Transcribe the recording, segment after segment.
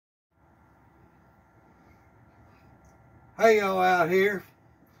Hey y'all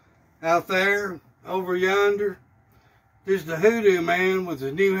out there, over yonder. This is the Hoodoo Man with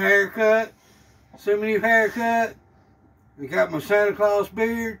his new haircut. Semi-new haircut. I got my Santa Claus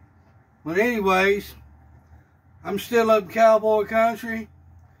beard. But anyways, I'm still up in cowboy country,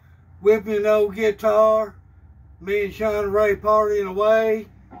 whipping an old guitar. Me and Shauna Ray partying away.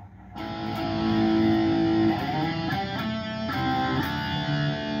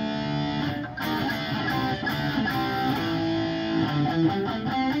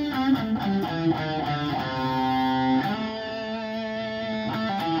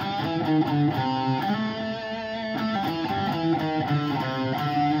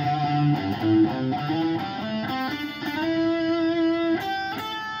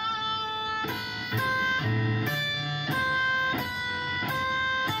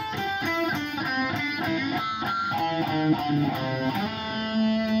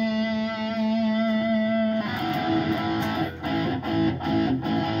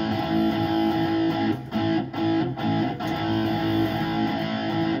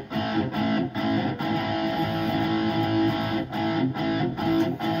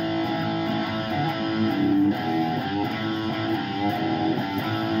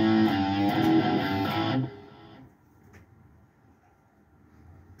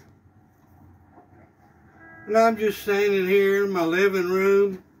 And I'm just standing here in my living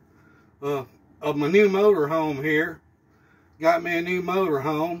room of my new motorhome here. Got me a new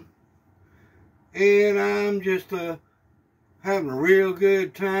motorhome. And I'm just having a real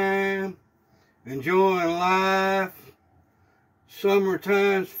good time. Enjoying life.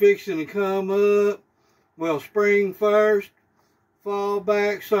 Summertime's fixing to come up. Well, spring first. Fall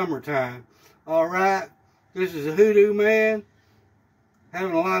back, summertime. Alright. This is the Hoodoo Man.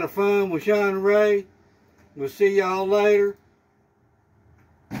 Having a lot of fun with Shauna Ray. We'll see y'all later.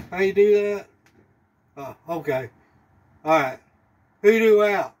 How you do that? Okay. Alright. Hoodoo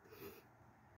out.